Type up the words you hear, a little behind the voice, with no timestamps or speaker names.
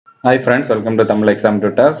Hi friends, welcome to Tamil Exam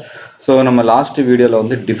Tutor. So நம்ம last வீடியோல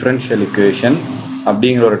வந்து டிஃபரன்ஷியல் இக்குவேஷன்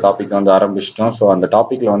அப்படிங்கிற ஒரு டாபிக் வந்து ஆரம்பிச்சிட்டோம். ஸோ அந்த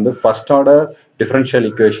டாபிக்ல வந்து first order differential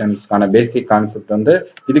இக்குவேஷன்ஸ்க்கான basic concept வந்து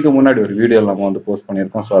இதுக்கு முன்னாடி ஒரு வீடியோவில் நம்ம வந்து போஸ்ட்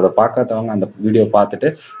பண்ணியிருக்கோம். ஸோ அதை பார்க்காதவங்க அந்த வீடியோ பார்த்துட்டு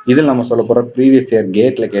இதில் நம்ம சொல்ல போகிற ப்ரீவியஸ் இயர்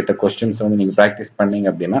கேட்ல கேட்ட கொஸ்டின்ஸ் வந்து நீங்கள் ப்ராக்டிஸ் பண்ணீங்க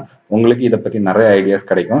அப்படின்னா உங்களுக்கு இதை பற்றி நிறைய ஐடியாஸ்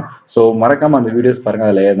கிடைக்கும். ஸோ மறக்காம அந்த வீடியோஸ் பாருங்க,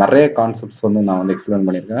 அதில் நிறைய கான்செப்ட்ஸ் வந்து நான் வந்து எக்ஸ்பிளைன்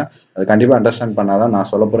பண்ணியிருக்கேன். அது கண்டிப்பாக அண்டர்ஸ்டாண்ட் பண்ணாதான் நான்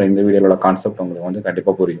சொல்ல போகிற இந்த வீடியோட கான்செப்ட் உங்களுக்கு வந்து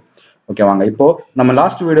கண்டிப்பாக புரியும். ஓகே வாங்க, இப்போ நம்ம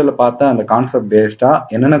லாஸ்ட் வீடியோல பார்த்த அந்த கான்செப்ட் பேஸ்டா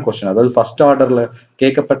என்னென்ன கொஸ்டின், அதாவது ஃபர்ஸ்ட் ஆர்டர்ல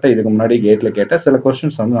கேட்கப்பட்ட இதுக்கு முன்னாடி கேட்ல கேட்ட சில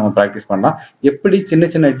கொஸ்டின்ஸ் வந்து நம்ம ப்ராக்டிஸ் பண்ணலாம். எப்படி சின்ன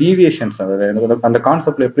சின்ன டீவியேஷன்ஸ், அதாவது அந்த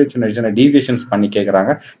கான்செப்ட்ல எப்படி சின்ன சின்ன டீவியேஷன்ஸ் பண்ணி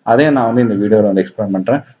கேட்கறாங்க, அதே நான் வந்து இந்த வீடியோல வந்து எக்ஸ்பிளைன்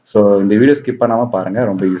பண்றேன். ஸோ இந்த வீடியோ ஸ்கிப் பண்ணாம பாருங்க,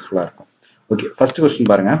 ரொம்ப யூஸ்ஃபுல்லா இருக்கும். ஓகே, ஃபர்ஸ்ட்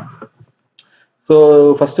கொஸ்டின் பாருங்க. ஸோ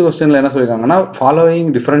ஃபர்ஸ்ட் கொஸ்டின்ல என்ன சொல்லியிருக்காங்கன்னா, ஃபாலோயிங்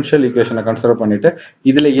டிஃபரன்ஷியல் ஈக்குவேஷனை கன்சிடர் பண்ணிட்டு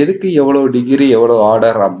இதுல எதுக்கு எவ்வளவு டிகிரி எவ்வளவு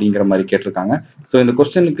ஆர்டர் அப்படிங்கிற மாதிரி கேட்டிருக்காங்க. ஸோ இந்த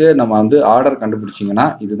கொஸ்டினுக்கு நம்ம வந்து ஆர்டர் கண்டுபிடிச்சிங்கன்னா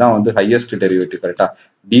இதுதான் வந்து ஹையஸ்ட் டெரிவேட்டிவ், கரெக்டா?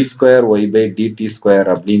 D square Y by DD square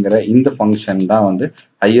அப்படிங்கிற இந்த ஃபங்க்ஷன் தான் வந்து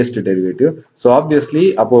ஹையஸ்ட் டெரிவேட்டிவ். ஸோ ஆப்வியஸ்லி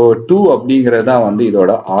அப்போ 2 அப்படிங்கிறதா வந்து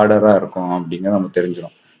இதோட ஆர்டரா இருக்கும் அப்படிங்கிறத நம்ம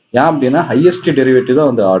தெரிஞ்சிடும். ஏன் அப்படின்னா ஹையஸ்ட் டெரிவேட்டிவ் தான்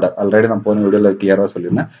வந்து ஆர்டர். ஆல்ரெடி நான் போன வீடியோல கிளியரா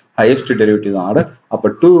சொல்லியிருந்தேன், ஹையஸ்ட் டெரிவேட்டிவ் தான் ஆர்டர். அப்போ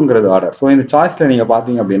 2ங்கிறது ஆர்டர். ஸோ இந்த சாய்ஸ்ல நீங்க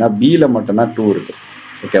பாத்தீங்க அப்படின்னா பில மட்டும்தான் 2 இருக்கு.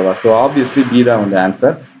 ஓகேவா? ஸோ ஆப்வியஸ்லி பி தான் வந்து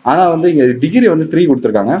ஆன்சர். ஆனா வந்து இங்க டிகிரி வந்து 3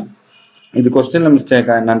 கொடுத்துருக்காங்க. இது கொஸ்டின்ல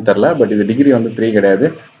மிஸ்டேக்கா என்னன்னு தெரியல, பட் இது டிகிரி வந்து 3 கிடையாது,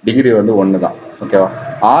 டிகிரி வந்து 1 தான். ஓகேவா?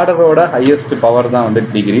 ஆர்டரோட ஹையஸ்ட் பவர் தான் வந்து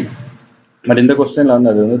டிகிரி. பட் இந்த கொஸ்டின்ல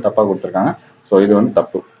வந்து அது வந்து தப்பா கொடுத்துருக்காங்க. ஸோ இது வந்து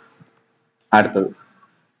தப்பு. அடுத்தது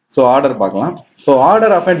ஸோ ஆர்டர் பார்க்கலாம். So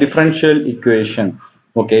order of a differential equation.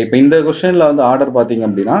 Okay, இப்போ இந்த கொஸ்டின்ல வந்து ஆர்டர் பார்த்தீங்க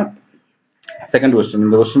அப்படின்னா, செகண்ட் கொஸ்டின்,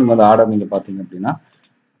 இந்த கொஸ்டினுக்கு வந்து ஆர்டர் நீங்க பார்த்தீங்க அப்படின்னா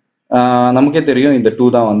நமக்கே தெரியும் இந்த 2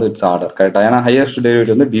 தான் வந்து இட்ஸ் ஆர்டர், கரெக்டா? ஏன்னா ஹையஸ்ட்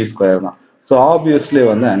டெரிவேட்டிவ் வந்து டி ஸ்கொயர் தான். ஸோ ஆப்வியஸ்லி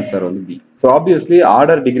வந்து ஆன்சர் வந்து B. So obviously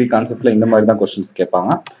order degree கான்செப்ட்ல இந்த மாதிரி தான் கொஸ்டின்ஸ்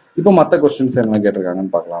கேட்பாங்க. இப்போ மற்ற கொஸ்டின்ஸ் என்ன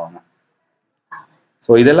கேட்டிருக்காங்கன்னு பார்க்கலாம் வாங்க.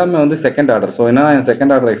 ஸோ இதெல்லாமே வந்து செகண்ட் ஆர்டர். ஸோ என்ன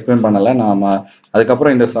செகண்ட் ஆர்டர் எக்ஸ்பிளைன் பண்ணல, நாம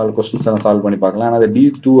அதுக்கப்புறம் இந்த கொஸ்டின்ஸ் எல்லாம் சால்வ் பண்ணி பார்க்கலாம். ஆனால் அது டி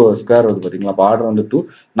டூ ஸ்கொயர் வருது பார்த்தீங்களா? அப்போ ஆர்டர் வந்து 2.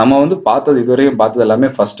 நம்ம வந்து பார்த்தது இதுவரையும் பார்த்தது எல்லாமே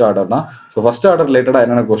ஃபர்ஸ்ட் ஆர்டர் தான். ஸோ ஃபர்ஸ்ட் ஆர்டர் ரிலேட்டடா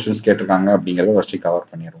என்னென்ன கொஸ்டின்ஸ் கேட்டிருக்காங்க அப்படிங்கிறத ஃபர்ஸ்ட் கவர்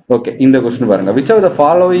பண்ணிடுவோம். ஓகே, இந்த கொஸ்டின் பாருங்க. Which of the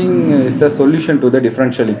following is the solution to the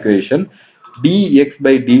differential equation dx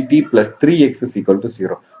by dt plus 3x is equal to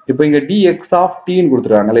 0. இப்போ இங்க dx of t ன்னு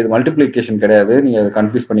கொடுத்துருக்காங்கல்ல, இது மல்டிப்ளிகேஷன் கிடையாது, நீங்க அதை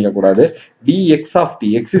கன்ஃபியூஸ் பண்ணிக்க கூடாது. dx of t,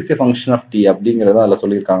 x is a function of t அப்படிங்கறத அதுல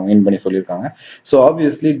சொல்லியிருக்காங்க, மீன் பண்ணி சொல்லியிருக்காங்க. So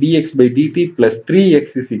obviously dx by dt plus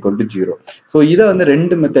 3x is equal to 0. So இதை வந்து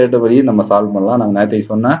ரெண்டு மெத்தட் வழியும் நம்ம சால்வ் பண்ணலாம். நம்ம நேற்று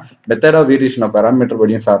சொன்ன method of variation of parameter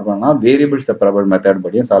படியும் சால்வ் பண்ணலாம், வேரியபிள் செப்பரபிள் மெத்தட்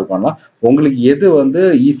படியும் சால்வ் பண்ணலாம். உங்களுக்கு எது வந்து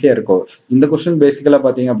ஈஸியா இருக்கோ. இந்த கொஸ்டின் பேசிக்கலா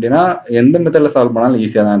பாத்தீங்க அப்படின்னா எந்த மெத்தட்ல சால்வ் பண்ணாலும்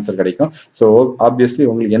ஈஸியான ஆன்சர் கிடைக்கும். ஸோ ஆப்வியஸ்லி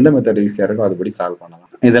உங்களுக்கு எந்த மெத்தட் ஈஸியா இருக்கோ அதுபடி சால்வ் பண்ணலாம்.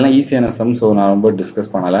 இதெல்லாம் ஈஸியான சம். ஸோ நான் ரொம்ப டிஸ்கஸ்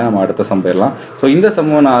பண்ணல, நம்ம அடுத்த சம் போயிடலாம். ஸோ இந்த சம்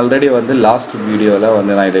நான் ஆல்ரெடி வந்து லாஸ்ட் வீடியோல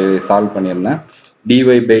வந்து நான் இதை சால்வ் பண்ணியிருந்தேன். dy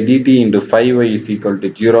by dt into 5y is equal to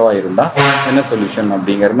 0 இருந்தா என்ன சொல்யூஷன்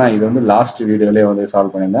அப்படிங்கிறது நான் இது வந்து லாஸ்ட் வீடியோலயே வந்து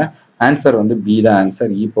சால்வ் பண்ணியிருந்தேன். ஆன்சர் வந்து பி தான்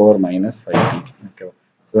answer, e power minus 5t. ஓகேவா?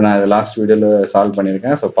 ஸோ நான் இதை லாஸ்ட் வீடியோல சால்வ்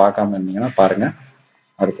பண்ணியிருக்கேன். ஸோ பார்க்காம இருந்தீங்கன்னா பாருங்க,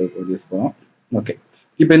 அடுத்த வீடியோஸ் போகும். ஓகே,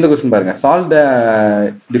 இப்போ இந்த கொஸ்டின் பாருங்க. Solve the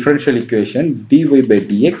differential equation dy by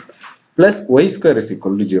dx plus y square is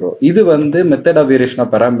equal to 0. இது வந்து method of variation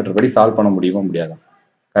of parameter படி சால்வ் பண்ண முடியுமா முடியாது?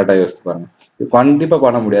 கரெக்டா யோசிச்சு பாருங்க. கண்டிப்பா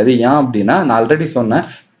பண்ண முடியாது. ஏன் அப்படின்னா நான் ஆல்ரெடி சொன்னேன்,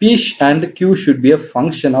 p and q should be a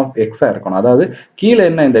function of x இருக்கணும். அதாவது கீழே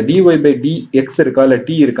என்ன இந்த dy by dx இருக்கா இல்ல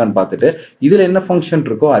t இருக்கான்னு பார்த்துட்டு இதுல என்ன ஃபங்க்ஷன்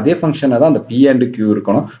இருக்கோ அதே ஃபங்க்ஷனை தான் அந்த p and q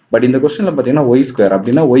இருக்கணும். பட் இந்த கொஸ்டின்ல பாத்தீங்கன்னா y ஸ்கொயர்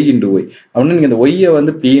அப்படின்னா y into y அப்படின்னு நீங்க இந்த y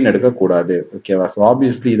வந்து p ன்னு எடுக்க கூடாது. ஓகேவா? ஸோ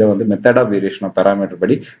ஆப்வியஸ்லி இதை வந்து method of variation of parameter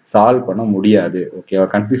படி சால்வ் பண்ண முடியாது. ஓகேவா?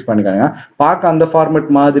 கன்ஃபியூஸ் பண்ணிக்காங்க. பார்க்க அந்த ஃபார்மேட்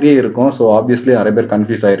மாதிரியே இருக்கும். ஸோ ஆப்வியஸ்லி நிறைய பேர்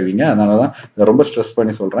கன்ஃபியூஸ் ஆயிருவீங்க. அதனாலதான் இதை ரொம்ப ஸ்ட்ரெஸ்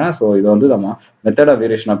பண்ணி சொல்றேன். ஸோ இது வந்து நம்ம method of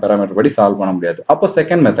variation of parameter படி சால்வ் பண்ண முடியாது. அப்போ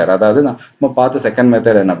செகண்ட் மெத்தட், அதாவது நம்ம பார்த்த செகண்ட்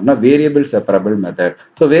மெத்தட் என்ன அப்படின்னா variable separable method.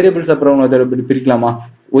 So variable separable method எப்படி பிரிக்கலாமா?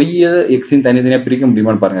 ஒய்யை எக்ஸின் தனித்தனியா பிரிக்க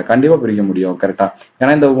முடியுமான்னு பாருங்க. கண்டிப்பா பிரிக்க முடியும், கரெக்டா?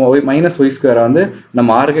 ஏன்னா இந்த மைனஸ் ஒய் ஸ்கொயரை வந்து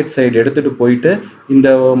நம்ம ஆர்கெட் சைடு எடுத்துட்டு போயிட்டு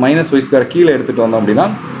இந்த மைனஸ் ஒய் ஸ்கொயர் கீழே எடுத்துட்டு வந்தோம் அப்படின்னா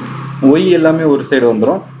ஒய் எல்லாமே ஒரு சைடு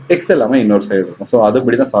வந்துடும், எக்ஸ் எல்லாமே இன்னொரு சைடு இருக்கும். ஸோ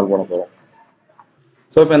அதுபடிதான் சால்வ் பண்ண போறோம்.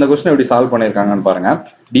 ஸோ இப்போ இந்த கொஸ்டின் எப்படி சால்வ் பண்ணியிருக்காங்கன்னு பாருங்க.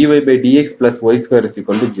 dy by dx plus y square is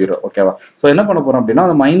equal to 0. ஓகேவா? ஸோ என்ன பண்ண போறோம் அப்படின்னா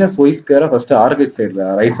அந்த மைனஸ் ஒய் ஸ்கொயரை ஃபர்ஸ்ட் ஆர்கெட் சைடில்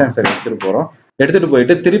ரைட் ஹேண்ட் சைடு எடுத்துட்டு போறோம். எடுத்துட்டு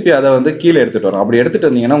போயிட்டு திருப்பி அதை வந்து கீழே எடுத்துட்டு வரும். அப்படி எடுத்துட்டு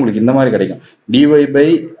வந்தீங்கன்னா உங்களுக்கு இந்த மாதிரி கிடைக்கும். dy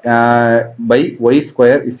by y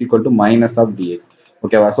square is equal to minus of dx.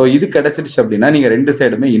 ஓகேவா? ஸோ இது கிடைச்சிருச்சு அப்படின்னா நீங்க ரெண்டு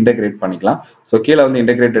சைடுமே இன்டெகிரேட் பண்ணிக்கலாம். ஸோ கீழே வந்து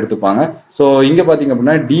இன்டெகிரேட் எடுத்துப்பாங்க. ஸோ இங்க பாத்தீங்க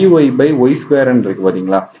அப்படின்னா dy by y ஸ்கொயர்ன்னு இருக்கு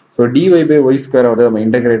பாத்தீங்களா? So dy by y square வந்து நம்ம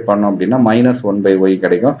இன்டெகிரேட் பண்ணோம் அப்படின்னா மைனஸ் ஒன் பை ஒய்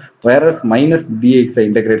கிடைக்கும். வேறஸ் மைனஸ் dx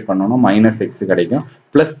இன்டெகிரேட் பண்ணோம்னா மைனஸ் எக்ஸ் கிடைக்கும்.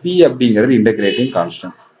 பிளஸ் சி அப்படிங்கிறது இன்டெகிரேட்டிங்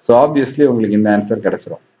கான்ஸ்டன்ட். ஸோ ஆப்வியஸ்லி உங்களுக்கு இந்த ஆன்சர்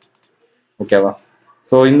கிடைச்சிரும். ஓகேவா?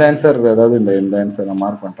 ஸோ இந்த ஆன்சர், அதாவது இந்த ஆன்சர் நான்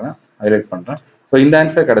மார்க் பண்றேன், ஹைலைட் பண்றேன். ஸோ இந்த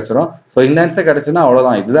ஆன்சர் கிடைச்சிரும். ஸோ இந்த ஆன்சர் கிடைச்சுன்னா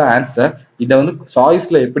அவ்வளவுதான், இதுதான் ஆன்சர். இதை வந்து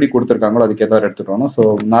சாய்ஸ்ல எப்படி கொடுத்துருக்காங்களோ அதுக்கு ஏதாவது எடுத்துட்டு வரணும். ஸோ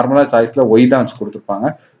நார்மலா சாய்ஸ்ல ஒய் தான் வச்சு கொடுத்துருப்பாங்க.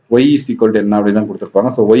 ஒய் இஸ் ஈக்குவல் டு என்ன அப்படிதான்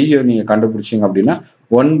கொடுத்துருப்பாங்க. ஸோ ஒய் நீங்க கண்டுபிடிச்சிங்க அப்படின்னா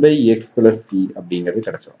 1/x + c அப்படிங்கிறது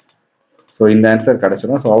கிடைச்சிரும். ஸோ இந்த ஆன்சர்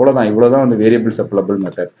கிடைச்சிரும். ஸோ அவ்வளவுதான், இவ்வளவுதான் வந்து வேரியபிள் செப்பரபிள்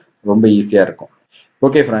மெத்தட். ரொம்ப ஈஸியா இருக்கும்.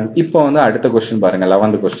 ஓகே ஃப்ரெண்ட், இப்போ வந்து அடுத்த கொஸ்டின் பாருங்க,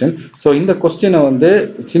 11th கொஸ்டின். ஸோ இந்த கொஸ்டினை வந்து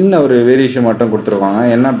சின்ன ஒரு வேரியேஷன் மட்டும் கொடுத்துருவாங்க.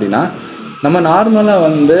 என்ன அப்படின்னா, நம்ம நார்மலா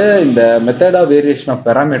வந்து இந்த method of variation of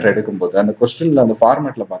parameter எடுக்கும்போது அந்த கொஸ்டின்ல அந்த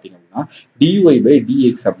ஃபார்மேட்ல பாத்தீங்கன்னா dy by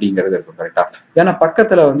dx அப்படிங்கிறது இருக்கும். கரெக்டா? ஏன்னா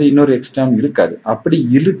பக்கத்துல வந்து இன்னொரு எக்ஸ் டேர்ம் இருக்காது. அப்படி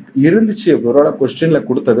இருந்துச்சு ஒருவேளை கொஸ்டின்ல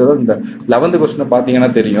கொடுத்தது, இந்த 11th கொஸ்டினை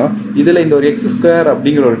பாத்தீங்கன்னா தெரியும். இதுல இந்த ஒரு எக்ஸ் ஸ்கொயர்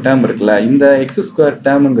அப்படிங்கிற ஒரு டேர்ம் இருக்குல்ல, இந்த எக்ஸ் ஸ்கொயர்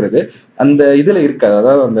டேர்ம்ங்கிறது அந்த இதுல இருக்காது.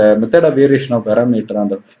 அதாவது அந்த method of variation of parameter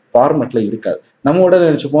அந்த ஃபார்மேட்ல இருக்காது. நம்ம உடனே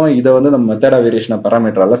நினைச்சுப்போம் இதை வந்து நம்ம method of variation of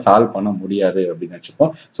பெராமீட்டரால solve பண்ண முடியாது அப்படின்னு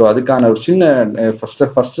நினைச்சுப்போம். ஸோ அதுக்கான ஒரு சின்ன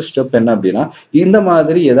ஃபர்ஸ்ட் ஸ்டெப் என்ன அப்படின்னா, இந்த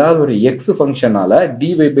மாதிரி ஏதாவது ஒரு எக்ஸ் ஃபங்க்ஷனால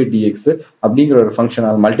dy by dx அப்படிங்கிற ஒரு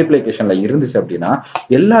ஃபங்க்ஷனால் மல்டிப்ளிகேஷன்ல இருந்துச்சு அப்படின்னா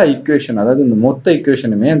எல்லா ஈக்குவேஷன், அதாவது இந்த மொத்த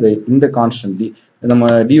ஈக்குவேஷனுமே இந்த கான்ஸ்டன்ட் நம்ம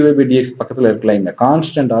dy by dx பக்கத்துல இருக்கல இந்த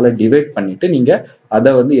கான்ஸ்டன்டால டிவைட் பண்ணிட்டு நீங்க அதை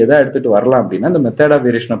வந்து எதை எடுத்துட்டு வரலாம் அப்படின்னா இந்த method of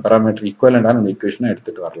variation of parameter ஈக்குவலண்டான இந்த ஈக்குவேஷனை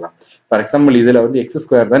எடுத்துட்டு வரலாம். ஃபார் எக்ஸாம்பிள் இதுல வந்து எக்ஸ்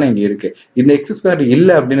ஸ்கொயர் தானே இங்க இருக்கு. இந்த எக்ஸ் ஸ்கொயர்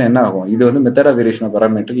இல்லை அப்படின்னா என்ன ஆகும்? இது வந்து மெத்தட் ஆஃப் வேரியேஷன் ஆஃப்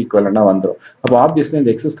பெராமீட்டருக்கு ஈக்குவலண்டா வந்துடும். அப்போ ஆப்வியஸ்லி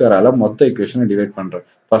இந்த எக்ஸ் ஸ்கொயரால மொத்த ஈக்குவேஷனை டிவைட் பண்றோம்.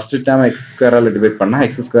 ஃபர்ஸ்ட் டேர்ம் எக்ஸ் ஸ்கொயரால டிவைட் பண்ணா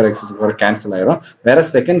எக்ஸ் ஸ்கொயர் கேன்சல் ஆயிரும். வேற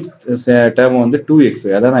செகண்ட் டேர்ம் வந்து 2x,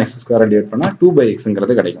 அதாவது எக்ஸ் ஸ்கொயரை டிவைட் பண்ணா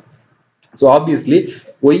 2/xங்கிறது கிடைக்கும். ஸோ ஆப்வியஸ்லி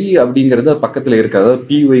ஒய் அப்படிங்கிறது பக்கத்துல இருக்காது, அதாவது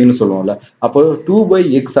py சொல்லுவோம்ல. அப்போ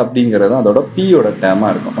 2/x அப்படிங்கிறது அதோட p-யோட டேர்மா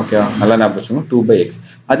இருக்கும். ஓகே, நல்லா ஞாபகம் வச்சுக்கணும், 2/x.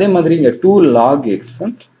 அதே மாதிரி இங்க 2 log x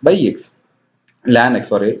by x ln x,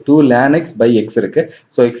 sorry 2 ln x by x இருக்கு.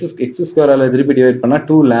 ஸோ எக்ஸ் ஸ்கொயரால திருப்பி டிவைட் பண்ணா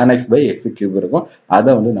 2 ln x by x cube இருக்கும். அதை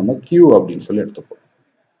வந்து நம்ம q அப்படின்னு சொல்லி எடுத்துப்போம்.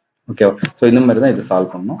 ஓகேவா? ஸோ இந்த மாதிரி தான் இது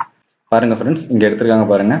சால்வ் பண்ணணும். பாருங்க ஃப்ரெண்ட்ஸ், இங்க எடுத்திருக்காங்க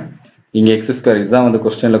பாருங்க, இங்க எக்ஸ் ஸ்கொயர் இதுதான் வந்து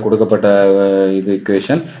கொஸ்டின்ல கொடுக்கப்பட்ட இது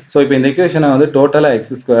ஈக்குவேஷன். ஸோ இப்போ இந்த ஈக்குவேஷனை வந்து டோட்டலா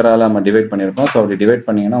எக்ஸ் ஸ்கொயரால நம்ம டிவைட் பண்ணியிருக்கோம். ஸோ அப்படி டிவைட்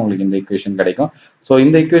பண்ணீங்கன்னா உங்களுக்கு இந்த ஈக்குவேஷன் கிடைக்கும். ஸோ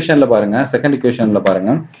இந்த ஈக்குவேஷன்ல பாருங்க, செகண்ட் ஈக்குவேஷன்ல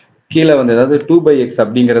பாருங்க, கீழே வந்து ஏதாவது 2/x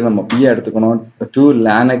அப்படிங்கிறது நம்ம p எடுத்துக்கணும், 2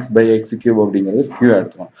 ln x by x cube அப்படிங்கிறது q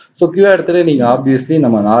எடுத்துக்கணும். ஸோ q எடுத்துட்டு நீங்க ஆப்வியஸ்லி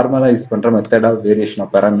நம்ம நார்மலா யூஸ் பண்ற method of variation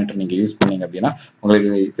of parameter நீங்க யூஸ் பண்ணீங்க அப்படின்னா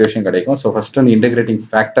உங்களுக்கு ஈக்குவேஷன் கிடைக்கும். ஸோ ஃபர்ஸ்ட் வந்து இன்டெகிரேட்டிங்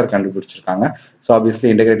ஃபேக்டர் கண்டுபிடிச்சிருக்காங்க. So obviously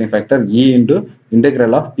integrating factor e into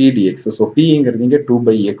integral of p dx. So pங்கிறது இங்க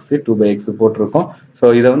 2/x போட்டிருக்கோம். ஸோ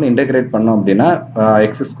இதை வந்து இன்டெகிரேட் பண்ணோம் அப்படின்னா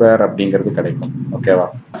எக்ஸ் ஸ்கொயர் அப்படிங்கிறது கிடைக்கும். ஓகேவா?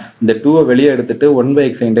 இந்த 2 வெளியே எடுத்துட்டு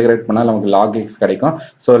 1/x இன்டெகிரேட் பண்ணா நமக்கு log x கிடைக்கும்.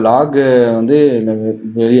 ஸோ log வந்து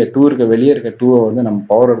வெளியே 2 வெளியே இருக்க 2 வந்து நம்ம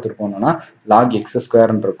பவர் எடுத்துட்டு போனோம்னா log x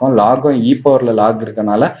ஸ்கொயர்னு இருக்கும். லாகும் e பவர்ல log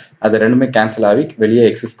இருக்கனால அது ரெண்டுமே கேன்சல் ஆகி வெளியே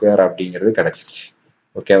எக்ஸ் ஸ்கொயர் அப்படிங்கிறது கிடைச்சிருச்சு.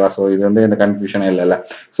 ஓகேவா? ஸோ இது வந்து இந்த கன்ஃபியூஷன் இல்லைல்ல.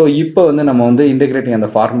 ஸோ இப்போ வந்து நம்ம வந்து இன்டெகிரேட்டிங் அந்த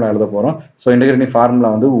ஃபார்முலா எழுத போறோம். ஸோ இன்டெகிரேட்டிங் ஃபார்முலா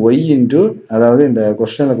வந்து ஒய் இன்டு, அதாவது இந்த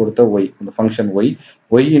கொஸ்டின்ல கொடுத்த ஒய், இந்த function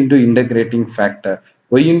Y into integrating factor,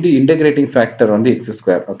 Y into integrating factor வந்து எக்ஸ்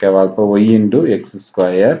ஸ்கொயர். ஓகேவா? இப்போ ஒய் இன்டு எக்ஸ்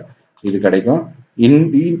ஸ்கொயர் இது கிடைக்கும்.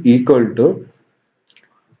 ஈக்குவல் டு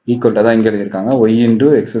அதான் இங்க எழுதியிருக்காங்க, Y into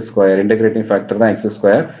X square, integrating factor தான் எக்ஸ்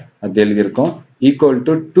ஸ்கொயர், அது எழுதியிருக்கோம். ஈக்குவல்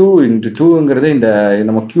டு 2 இன்டு 2ங்கிறது இந்த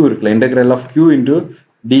நம்ம q இருக்குல்ல, integral of q into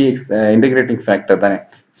dx integrating factor தானே.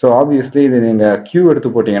 ஸோ ஆப்வியஸ்லி இது நீங்க q எடுத்து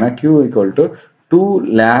போட்டீங்கன்னா q equal to 2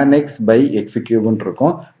 ln x by x கியூப்னு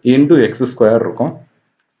இருக்கும், இன்டு எக்ஸ் ஸ்கொயர் இருக்கும்.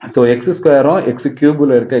 ஸோ எக்ஸ் ஸ்கொயரும் எக்ஸ்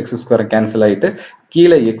கியூப்ல இருக்க எக்ஸ் ஸ்கொயரை கேன்சல் ஆகிட்டு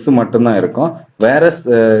கீழே எக்ஸ் மட்டும்தான் இருக்கும். வேற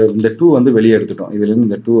இந்த 2 வந்து வெளியே எடுத்துட்டோம், இதுல இருந்து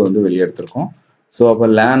இந்த 2 வந்து வெளியே எடுத்திருக்கோம். ஸோ அப்போ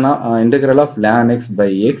integral of ln x by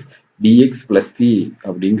x dx plus c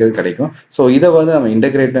அப்படிங்கிறது கிடைக்கும். ஸோ இதை வந்து நம்ம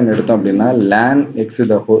இன்டெகிரேட்னு எடுத்தோம் அப்படின்னா ln x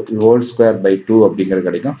the whole square by 2 அப்படிங்கிறது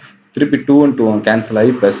கிடைக்கும். திருப்பி 2 and 2 கேன்சல்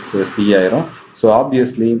ஆகி பிளஸ் c ஆயிரும். ஸோ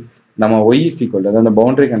ஆப்வியஸ்லி நம்ம y is equal to, அந்த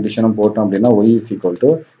பவுண்டரி கண்டிஷனும் போட்டோம் அப்படின்னா y is equal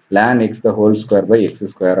to ln x the whole square by x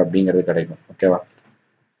square அப்படிங்கிறது கிடைக்கும். ஓகேவா?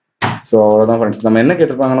 ஸோ அவ்வளோதான் ஃப்ரெண்ட்ஸ். நம்ம என்ன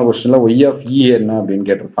கேட்டிருப்பாங்கன்னா கொஸ்டின்ல ஒய் ஆஃப் இ என்ன அப்படின்னு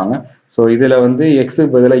கேட்டிருப்பாங்க. ஸோ இதுல வந்து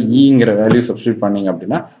எக்ஸுக்கு பதிலாக இங்கிற வேல்யூ சப்ஸ்டியூட் பண்ணீங்க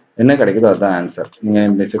அப்படின்னா என்ன கிடைக்குதோ அதுதான் ஆன்சர். நீங்க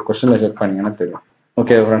இந்த கொஸ்டின்ல செக் பண்ணீங்கன்னா தெரியும்.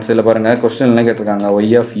 ஓகே ஃப்ரெண்ட்ஸ், இதில் பாருங்க கொஸ்டின் என்ன கேட்டிருக்காங்க,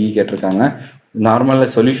 ஒய் ஆஃப் இ கேட்டிருக்காங்க. நார்மலா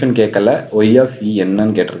சொல்யூஷன் கேட்கல, ஒய் ஆஃப் இ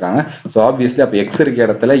என்னன்னு கேட்டிருக்காங்க. ஸோ ஆப்வியஸ்லி அப்போ எக்ஸ் இருக்க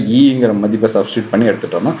இடத்துல இங்கிற மதிப்பை சப்ஸ்டியூட் பண்ணி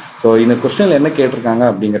எடுத்துட்டோம். ஸோ இந்த கொஸ்டின்ல என்ன கேட்டிருக்காங்க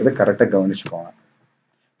அப்படிங்கறத கரெக்டாக கவனிச்சுக்கோங்க.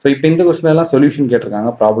 ஸோ இப்போ இந்த கொஸ்டின் எல்லாம் சொல்யூஷன்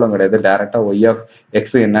கேட்டிருக்காங்க, ப்ராப்ளம் கிடையாது, டேரக்டா ஒய் ஆஃப்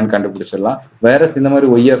எக்ஸ் என்னன்னு கண்டுபிடிச்சிடலாம். வேற இந்த மாதிரி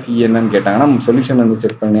ஒய் ஆஃப் இ என்னன்னு கேட்டாங்கன்னா நம்ம சொல்யூஷன் வந்து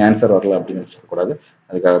செக் பண்ணி ஆன்சர் வரல அப்படின்னு சொல்லக்கூடாது,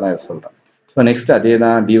 அதுக்காக தான் இதை சொல்றேன். ஸோ நெக்ஸ்ட் அதே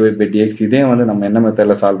தான் டிஒய் பை டிஎக்ஸ். இதே வந்து நம்ம என்ன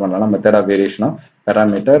மெத்தட்ல சால்வ் பண்ணலாம், method of variation of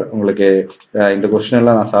parameter. உங்களுக்கு இந்த கொஸ்டின்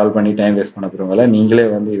எல்லாம் நான் சால்வ் பண்ணி டைம் வேஸ்ட் பண்ண போறவங்கள நீங்களே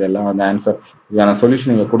வந்து இதெல்லாம் வந்து ஆன்சர் இதுக்கான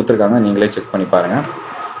சொல்யூஷன் நீங்க கொடுத்துருக்காங்க, நீங்களே செக் பண்ணி பாருங்க.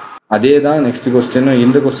 அதே தான் நெக்ஸ்ட் கொஸ்டின்.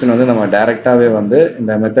 இந்த கொஸ்டின் வந்து நம்ம டைரக்டாவே வந்து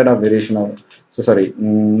இந்த method of variation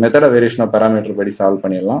method of variation of parameter படி சால்வ்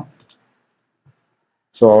பண்ணிடலாம்.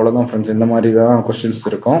 ஸோ அவ்வளோதான் ஃப்ரெண்ட்ஸ், இந்த மாதிரி தான் கொஸ்டின்ஸ்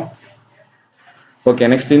இருக்கும். ஓகே,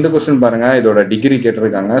 நெக்ஸ்ட் இந்த கொஸ்டின் பாருங்க, இதோட டிகிரி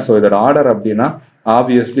கேட்டிருக்காங்க. ஸோ இதோட ஆர்டர் அப்படின்னா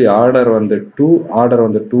ஆப்வியஸ்லி ஆர்டர் வந்து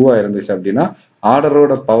 2 இருந்துச்சு அப்படின்னா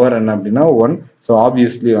ஆர்டரோட பவர் என்ன அப்படின்னா 1. ஸோ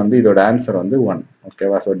ஆப்வியஸ்லி வந்து இதோட ஆன்சர் வந்து 1.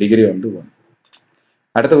 ஓகேவா? ஸோ டிகிரி வந்து 1.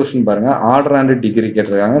 அடுத்த கொஸ்டின் பாருங்க, ஆர்டர் அண்ட் டிகிரி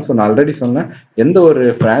கேட்டிருக்காங்க. ஸோ நான் ஆல்ரெடி சொன்னேன், எந்த ஒரு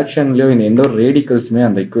ஃப்ராக்ஷன்லயோ எந்த ஒரு ரேடிக்கல்ஸுமே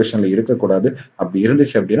அந்த இக்குவேஷன்ல இருக்கக்கூடாது. அப்படி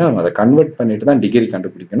இருந்துச்சு அப்படின்னா நம்ம அதை கன்வெர்ட் பண்ணிட்டு தான் டிகிரி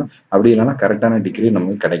கண்டுபிடிக்கணும். அப்படி இல்லைன்னா கரெக்டான டிகிரி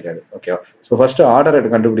நமக்கு கிடைக்காது. ஓகேவா? ஸோ ஃபர்ஸ்ட்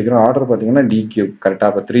ஆர்டர் கண்டுபிடிக்கிறோம். ஆர்டர் பார்த்தீங்கன்னா டி கியூப்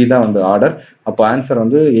கரெக்டா. அப்போ 3 தான் வந்து ஆர்டர். அப்போ ஆன்சர்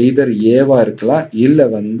வந்து எய்தர் ஏவா இருக்கலாம், இல்லை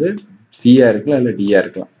வந்து சியா இருக்கலாம், இல்லை டியா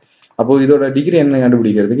இருக்கலாம். அப்போ இதோட டிகிரி என்ன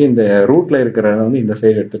கண்டுபிடிக்கிறதுக்கு இந்த ரூட்ல இருக்கிறத வந்து இந்த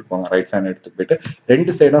சைடு எடுத்துட்டு போங்க, ரைட் சைடு எடுத்துட்டு போயிட்டு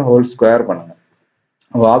 2 சைடும் ஹோல் ஸ்கொயர் பண்ணுங்க.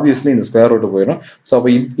 ஆப்வியஸ்லி இந்த ஸ்கொயர் ரூட் போயிடும். ஸோ அப்போ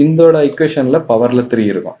இதோட இக்குவேஷன்ல பவர்ல 3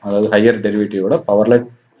 இருக்கும், அதாவது ஹையர் டெரிவேட்டிவோட பவர்ல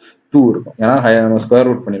 2 இருக்கும். ஏன்னா நம்ம ஸ்கொயர்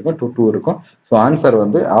ரூட் பண்ணிருக்கோம், 2 இருக்கும். ஸோ ஆன்சர்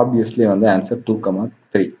வந்து ஆப்வியஸ்லி வந்து ஆன்சர்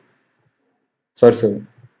 2,3.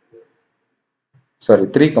 சாரி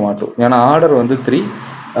 3,2. ஏன்னா ஆர்டர் வந்து 3,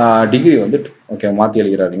 டிகிரி வந்து 2. ஓகே, மாத்தி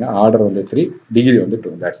எழுதிடாதீங்க. ஆர்டர் வந்து 3, டிகிரி வந்து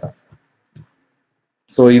 2. That's all.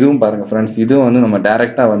 ஸோ இதுவும் பாருங்க ஃப்ரெண்ட்ஸ், இதுவும் வந்து நம்ம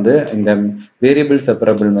டைரக்டா வந்து இந்த வேரியபிள்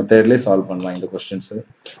செப்பரபிள் மெத்தட்லேயே சால்வ் பண்ணலாம் இந்த கொஸ்டின்ஸ்.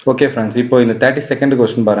 ஓகே ஃப்ரெண்ட்ஸ், இப்போ இந்த 32nd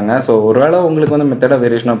கொஸ்டின் பாருங்க. ஸோ ஒருவேளை உங்களுக்கு வந்து method of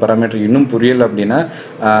variation of parameter இன்னும் புரியல அப்படின்னா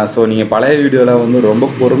ஸோ நீங்க பழைய வீடியோல வந்து ரொம்ப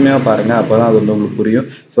பொறுமையா பாருங்க, அப்பதான் அது வந்து உங்களுக்கு புரியும்.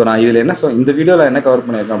 ஸோ நான் இதுல என்ன இந்த வீடியோல என்ன கவர்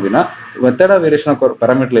பண்ணியிருக்கேன் அப்படின்னா மெத்தட் ஆஃப் வேரியேஷன் ஆஃப்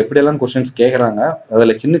பேராமீட்டர்ல எப்படி எல்லாம் கொஸ்டின்ஸ் கேட்கறாங்க,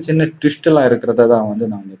 அதுல சின்ன சின்ன ட்விஸ்ட் எல்லாம் இருக்கிறத தான் வந்து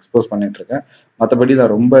நான் எக்ஸ்போஸ் பண்ணிட்டு இருக்கேன். மற்றபடி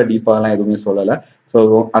நான் ரொம்ப டீப்பாலாம் எதுவுமே சொல்லலை. ஸோ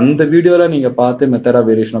அந்த வீடியோல நீங்க பார்த்து மெத்தட் ஆஃப்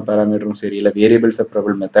வேரியேஷன் ஆஃப் பேராமீட்டரும் சரி, இல்லை வேரியபிள்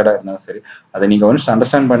செப்பரபிள் மெத்தடா இருந்தாலும் சரி, அதை நீங்க வந்து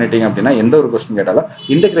அண்டர்ஸ்டாண்ட் பண்ணிட்டீங்க அப்படின்னா எந்த ஒரு கொஸ்டின் கேட்டாலும்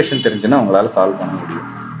இன்டகிரேஷன் தெரிஞ்சுன்னா உங்களால சால்வ் பண்ண முடியும்.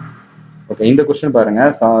 ஓகே, இந்த கொஸ்டின் பாருங்க,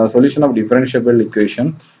 solution of differentiable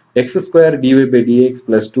equation x square dy by dx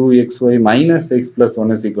plus 2xy minus x plus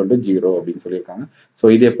 1 is equal to 0 அப்படின்னு சொல்லியிருக்காங்க.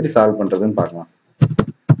 ஸோ இது எப்படி சால்வ் பண்றதுன்னு பார்க்கலாம்.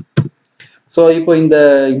 ஸோ இப்போ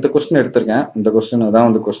இந்த கொஸ்டின் எடுத்திருக்கேன். இந்த கொஸ்டின் தான்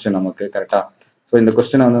வந்து கொஸ்டின் நமக்கு கரெக்டா. ஸோ இந்த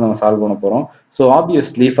கொஸ்டினை வந்து நம்ம சால்வ் பண்ண போறோம். ஸோ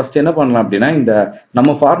ஆப்வியஸ்லி ஃபர்ஸ்ட் என்ன பண்ணலாம் அப்படின்னா இந்த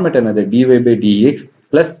நம்ம ஃபார்மேட் என்னது, dy by dx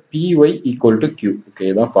plus py equal to q. Okay,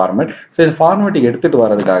 இதான் ஃபார்மேட். ஸோ இந்த ஃபார்மேட்டுக்கு எடுத்துட்டு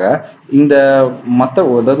வர்றதுக்காக இந்த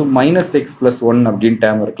அதாவது மைனஸ் எக்ஸ் பிளஸ் 1 அப்படின்னு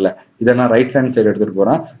டேம் இருக்குல்ல, இதை நான் ரைட் ஹேண்ட் சைடு எடுத்துட்டு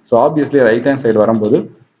போறேன். So obviously right hand side வரும்போது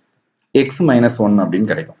எக்ஸ் மைனஸ் 1 அப்படின்னு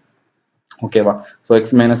கிடைக்கும். ஓகேவா? ஸோ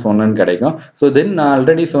எக்ஸ் மைனஸ் 1 கிடைக்கும். ஸோ தென் நான்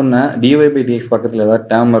ஆல்ரெடி சொன்னேன், dy by dx பக்கத்துல ஏதாவது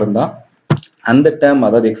டேம் இருந்தா அந்த டேர்ம்,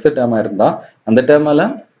 அதாவது எக்ஸ் டேர்மா இருந்தா அந்த டேர்மால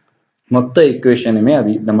மொத்த ஈக்குவேஷனுமே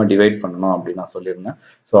அது நம்ம டிவைட் பண்ணணும் அப்படின்னு நான் சொல்லியிருந்தேன்.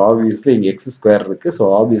 ஸோ ஆப்வியஸ்லி இங்க எக்ஸ் ஸ்கொயர் இருக்கு. ஸோ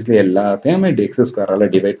ஆப்வியஸ்லி எல்லாத்தையுமே எக்ஸ் ஸ்கொயரால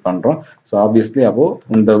டிவைட் பண்றோம். ஸோ ஆப்வியஸ்லி அப்போ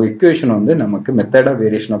இந்த ஈக்குவேஷன் வந்து நமக்கு method of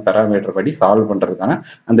variation of parameter படி சால்வ் பண்றதுக்கான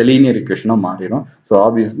அந்த லீனியர் ஈக்குவேஷனா மாறிடும். ஸோ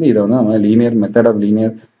ஆப்வியஸ்லி இதை வந்து நம்ம method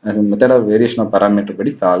of variation of parameter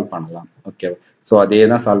படி சால்வ் பண்ணலாம். ஓகேவா? ஸோ அதே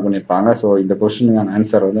தான் சால்வ் பண்ணியிருப்பாங்க. ஸோ இந்த கொஸ்டினுக்கான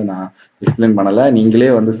ஆன்சர் வந்து நான் எக்ஸ்பிளைன் பண்ணல,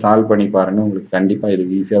 நீங்களே வந்து சால்வ் பண்ணி பாருங்க, உங்களுக்கு கண்டிப்பா இது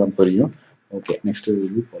ஈஸியாக தான் புரியும். ஓகே, நெக்ஸ்ட்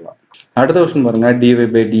இது போகலாம். அடுத்த கொஸ்டின் பாருங்க, dy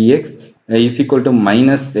by dx is equal to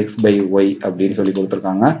minus x by y அப்படின்னு சொல்லி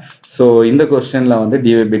கொடுத்துருக்காங்க. ஸோ இந்த கொஸ்டின்ல வந்து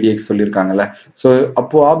dy by dx சொல்லியிருக்காங்கல்ல. ஸோ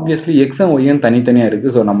அப்போ ஆப்வியஸ்லி எக்ஸ் அண்ட் ஒய்யும் தனித்தனியா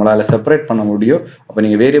இருக்கு. ஸோ நம்மளால செப்பரேட் பண்ண முடியும். அப்போ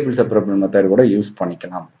நீங்க வேரியபிள் செப்பரபிள் மெத்தட் கூட யூஸ்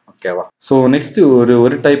பண்ணிக்கலாம். ஓகேவா? ஸோ நெக்ஸ்ட்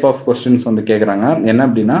ஒரு டைப் ஆஃப் கொஸ்டின்ஸ் வந்து கேட்குறாங்க. என்ன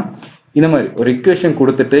அப்படின்னா இந்த மாதிரி ஒரு இக்குவேஷன்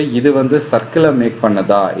கொடுத்துட்டு இது வந்து சர்க்கிளை மேக்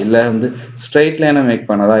பண்ணதா, இல்ல வந்து ஸ்ட்ரைட் லைனை மேக்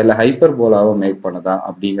பண்ணதா, இல்ல ஹைப்பர் போலாவை மேக் பண்ணதா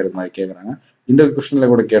அப்படிங்கிறது மாதிரி கேட்குறாங்க. இந்த கொஸ்டின்ல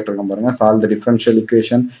கூட கேட்டிருக்கோம் பாருங்க, solve the differential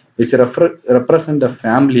equation which represent the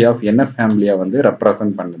family of என்ன ஃபேமிலியா வந்து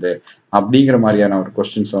ரெப்ரசன்ட் பண்ணுது அப்படிங்கிற மாதிரியான ஒரு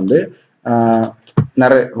கொஸ்டின்ஸ் வந்து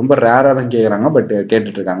நிறைய ரொம்ப ரேரா தான் கேட்குறாங்க, பட்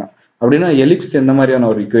கேட்டுட்டு இருக்காங்க. அப்படின்னா எலிப்ஸ் எந்த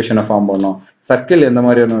மாதிரியான ஒரு இக்குவேஷனை ஃபார்ம் பண்ணும், சர்க்கிள் எந்த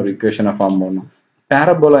மாதிரியான ஒரு இக்குவேஷனை ஃபார்ம் பண்ணும்,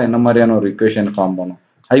 பேரபோலா என்ன மாதிரியான ஒரு இக்குவேஷன் ஃபார்ம் பண்ணும்,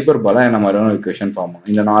 ஹைப்பர்போலா என்ன மாதிரியான இக்குவேஷன் ஃபார்ம் பண்ணும்.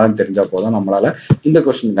 இந்த நாளும் தெரிஞ்சா போதும் நம்மளால இந்த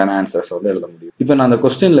கொஸ்டினுக்கான ஆன்சர்ஸ் வந்து எழுத முடியும். இப்போ நான் அந்த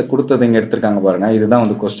கொஸ்டின்ல கொடுத்தது இங்க எடுத்திருக்காங்க பாருங்க, இதுதான்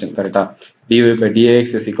வந்து கொஸ்டின் கரெக்டா. dy by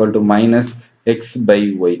dx is equal to minus X by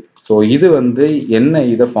Y. So இது வந்து என்ன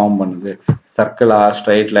இதை ஃபார்ம் பண்ணுது, சர்க்கிளா,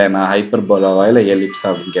 ஸ்ட்ரைட் லைனா, ஹைப்பர்போலாவா இல்லை எலிப்ஸா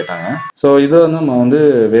அப்படின்னு கேட்டாங்க. ஸோ இது வந்து நம்ம வந்து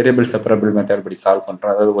வேரியபிள் செப்பரபிள் மெத்தட் படி சால்வ்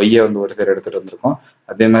பண்றோம். அதாவது ஒய்யை வந்து ஒரு சைடு எடுத்துட்டு வந்திருக்கோம்,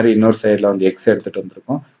 அதே மாதிரி இன்னொரு சைடில் வந்து எக்ஸ் எடுத்துட்டு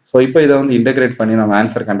வந்திருக்கோம். ஸோ இப்போ இதை வந்து இன்டெகிரேட் பண்ணி நம்ம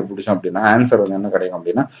ஆன்சர் கண்டுபிடிச்சோம் அப்படின்னா ஆன்சர் வந்து என்ன கிடைக்கும்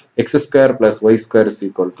அப்படின்னா X square plus Y square is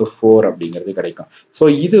equal to 4 அப்படிங்கிறது கிடைக்கும். ஸோ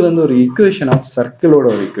இது வந்து ஒரு ஈக்குவேஷன் ஆஃப் சர்க்கிளோட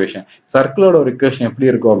ஒரு ஈக்குவேஷன். சர்க்கிளோட ஒரு ஈக்குவேஷன் எப்படி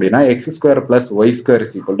இருக்கும் அப்படின்னா X square plus Y square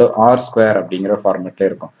is equal to R square அப்படிங்கிற ஃபார்மேட்ல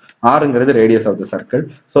இருக்கும். ஆறுங்கிறது radius of the circle.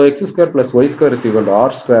 So X square plus Y square is equal to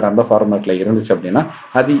R square அந்த ஃபார்மேட்ல இருந்துச்சு அப்படின்னா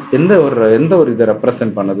அது எந்த ஒரு இதை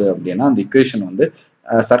ரெப்ரசென்ட் பண்ணுது அப்படின்னா அந்த ஈக்குவேஷன் வந்து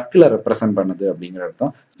சர்க்கிளை ரெப்ரசென்ட் பண்ணுது அப்படிங்கிற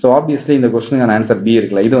அர்த்தம். ஸோ ஆப்வியஸ்லி இந்த கொஸ்டினுக்கான ஆன்சர் பி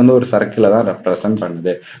இருக்குல்ல, இது வந்து ஒரு சர்க்கிளை தான் ரெப்ரசென்ட்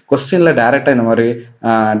பண்ணுது. கொஸ்டின்ல டைரக்டா இந்த மாதிரி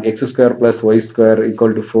X square plus Y square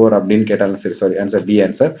equal to 4 அப்படின்னு கேட்டாலும் சரி, sorry answer B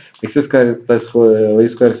answer X square plus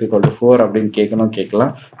Y square equal to 4 அப்படின்னு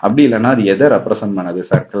கேட்கலாம். அப்படி இல்லைன்னா அது எதை ரெப்ரசென்ட் பண்ணுது,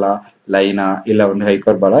 சர்க்கிளா, லைனா, இல்லை வந்து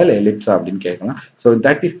ஹைப்பர்பாலா, இல்லை எலிப்ஸா அப்படின்னு கேட்கலாம். ஸோ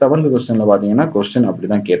 37th கொஸ்டின்ல பாத்தீங்கன்னா கொஸ்டின்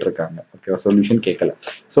அப்படிதான் கேட்டிருக்காங்க. ஓகேவா, சொல்யூஷன் கேட்கல.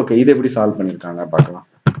 ஸோ ஓகே, இது எப்படி சால்வ் பண்ணியிருக்காங்க பார்க்கலாம்.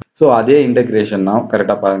 ஸோ அதே இன்டெகிரேஷன் தான்,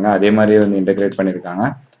 கரெக்டாக பாருங்க, அதே மாதிரியே வந்து இன்டெகிரேட் பண்ணியிருக்காங்க.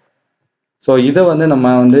 ஸோ இதை வந்து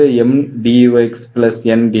நம்ம வந்து எம் டிஒஎக்ஸ் பிளஸ்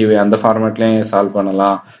என் டிஒய் அந்த ஃபார்மேட்லேயும் சால்வ்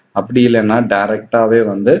பண்ணலாம். அப்படி இல்லைன்னா டைரெக்டாகவே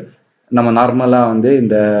வந்து நம்ம நார்மலாக வந்து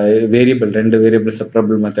இந்த ரெண்டு வேரியபிள்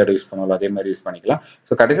செப்பரபிள் மெத்தட் யூஸ் பண்ணலாம், அதே மாதிரி யூஸ் பண்ணிக்கலாம்.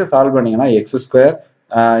 ஸோ கடைசியாக சால்வ் பண்ணீங்கன்னா எக்ஸ் ஸ்கொயர்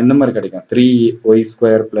இந்த மாதிரி கிடைக்கும், 3y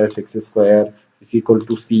square plus X square is equal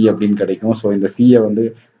to C அப்படின்னு கிடைக்கும். ஸோ இந்த சியை வந்து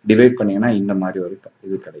டிவைட் பண்ணீங்கன்னா இந்த மாதிரி ஒரு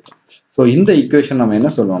இது கிடைக்கும். ஸோ இந்த ஈக்குவேஷன் நம்ம என்ன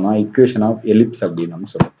சொல்லுவோம்னா ஈக்குவேஷன் ஆஃப் எலிப்ஸ் அப்படின்னு நம்ம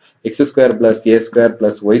சொல்லுவோம். X square plus A square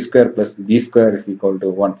plus Y square plus B square is equal to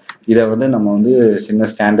 1. இதை வந்து நம்ம வந்து சின்ன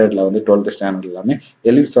ஸ்டாண்டர்ட்ல வந்து 12th ஸ்டாண்டர்ட் எல்லாமே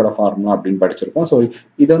எலிப்ஸோட ஃபார்முலா அப்படின்னு படிச்சிருக்கோம். ஸோ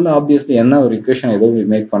இது வந்து ஆப்வியஸ்லி என்ன ஒரு ஈக்குவேஷன்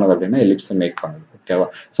எதுவும் மேக் பண்ணுது அப்படின்னா எலிப்ஸை மேக் பண்ணுது. ஓகேவா,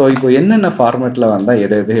 ஸோ இப்போ என்னென்ன ஃபார்மேட்ல வந்தா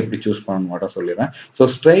எதை எப்படி சூஸ் பண்ணணும் மட்டும் சொல்லிடுறேன். ஸோ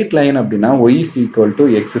ஸ்ட்ரைட் லைன் அப்படின்னா Y is equal to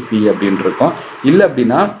X C அப்படின்னு இருக்கும். இல்லை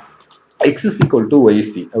அப்படின்னா X is equal to Y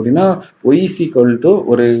C அப்படின்னா ஒய் இஸ் ஈக்குவல் டு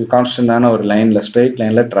ஒரு கான்ஸ்டன்டான ஒரு லைன்ல ஸ்ட்ரைட்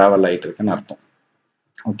லைன்ல டிராவல் ஆயிட்டு இருக்குன்னு அர்த்தம்.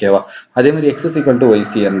 ஓகேவா, அதே மாதிரி X is equal to Y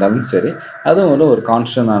C இருந்தாலும் சரி, அதுவும் வந்து ஒரு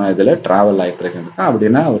கான்ஸ்டன்டான இதுல டிராவல் ஆயிட்டு இருக்கு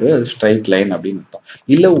அப்படின்னா ஒரு ஸ்ட்ரைட் லைன் அப்படின்னு அர்த்தம்.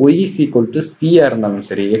 இல்ல ஒய் இஸ் ஈக்குவல் டு சியா இருந்தாலும்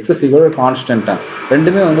சரி, எக்ஸ் இஸ் ஈக்குவல் டு கான்ஸ்டன்டா,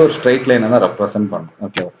 ரெண்டுமே வந்து ஒரு ஸ்ட்ரைட் லைனை தான் ரெப்ரசென்ட் பண்ணும்.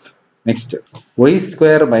 ஓகேவா, next Y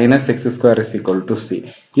square minus X square is equal to C.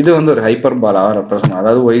 இது வந்து ஒரு ஹைப்பர்பாலாவை ரெப்ரசென்ட்,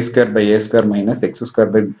 அதாவது Y square by A square minus X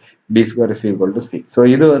square by B square is equal to C. So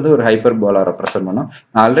இது வந்து ஒரு ஹைப்பர்பாலா ரெப்ரசென்ட் பண்ணும்.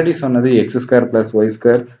 நான் ஆல்ரெடி சொன்னது X square plus Y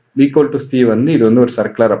square equal to C வந்து இது வந்து ஒரு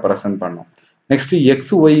சர்க்கிளை ரெப்ரசென்ட் பண்ணும். Next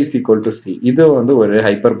X Y is equal to C, இது வந்து ஒரு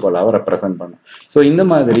ஹைப்பர்போலாவை ரெப்ரசென்ட் பண்ணும். ஸோ இந்த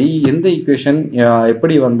மாதிரி எந்த ஈக்குவேஷன்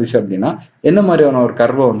எப்படி வந்துச்சு அப்படின்னா என்ன மாதிரியான ஒரு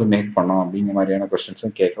கர்வை வந்து மேக் பண்ணோம் அப்படிங்கிற மாதிரியான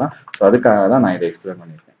கொஸ்டின்ஸும் கேட்கலாம். ஸோ அதுக்காக தான் நான் இதை எக்ஸ்பிளைன்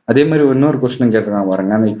பண்ணியிருக்கேன். அதே மாதிரி இன்னொரு கொஸ்டின் கேட்டிருக்காங்க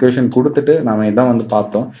பாருங்க, அந்த ஈக்குவேஷன் கொடுத்துட்டு நம்ம இதான் வந்து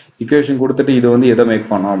பார்த்தோம், ஈக்குவேஷன் கொடுத்துட்டு இது வந்து எதை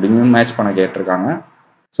மேக் பண்ணோம் அப்படின்னு மேட்ச் பண்ண கேட்டிருக்காங்க.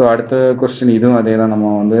 ஸோ அடுத்த கொஸ்டின் இதுவும் அதே தான்,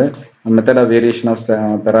 நம்ம வந்து method of variation of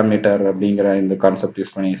parameter அப்படிங்கிற இந்த கான்செப்ட்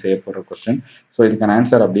யூஸ் பண்ணி செய்ய போகிற கொஸ்டின். ஸோ இதுக்கான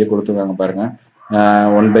ஆன்சர் அப்படியே கொடுத்துருக்காங்க பாருங்க,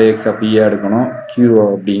 1/x பியா எடுக்கணும், q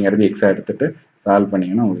அப்படிங்கிறது எக்ஸா எடுத்துட்டு சால்வ்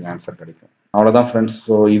பண்ணீங்கன்னா உங்களுக்கு ஆன்சர் கிடைக்கும். அவ்வளோதான் ஃப்ரெண்ட்ஸ்.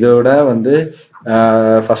 ஸோ இதோட வந்து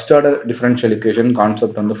first order differential equation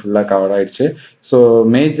concept வந்து ஃபுல்லாக கவர் ஆயிடுச்சு. ஸோ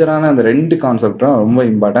மேஜரான அந்த ரெண்டு கான்செப்டும் ரொம்ப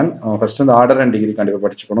இம்பார்ட்டன்ட். ஃபர்ஸ்ட் வந்து ஆர்டர் அண்ட் டிகிரி கண்டிப்பாக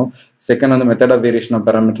படிச்சுக்கணும். செகண்ட் வந்து method of variation of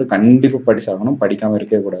parameter கண்டிப்பாக படிச்சாகணும், படிக்காமல்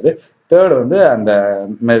இருக்கவே கூடாது. தேர்ட் வந்து அந்த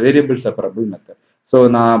வேரியபிள் செப்பரபிள் மெத்தட். ஸோ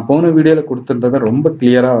நான் போன வீடியோவில் கொடுத்துருந்ததை ரொம்ப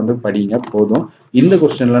கிளியராக வந்து படிங்க போதும். இந்த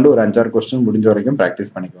கொஸ்டின்லேருந்து ஒரு 5-6 கொஸ்டின் முடிஞ்ச வரைக்கும்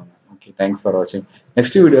ப்ராக்டிஸ் பண்ணிக்கோங்க. ஓகே, தேங்க்ஸ் ஃபார் வாட்சிங்.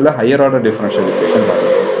 நெக்ஸ்ட் வீடியோவில் ஹையர் ஆர்டர் டிஃபரன்ஷியல் ஈக்குவேஷன்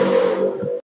பார்க்கலாம்.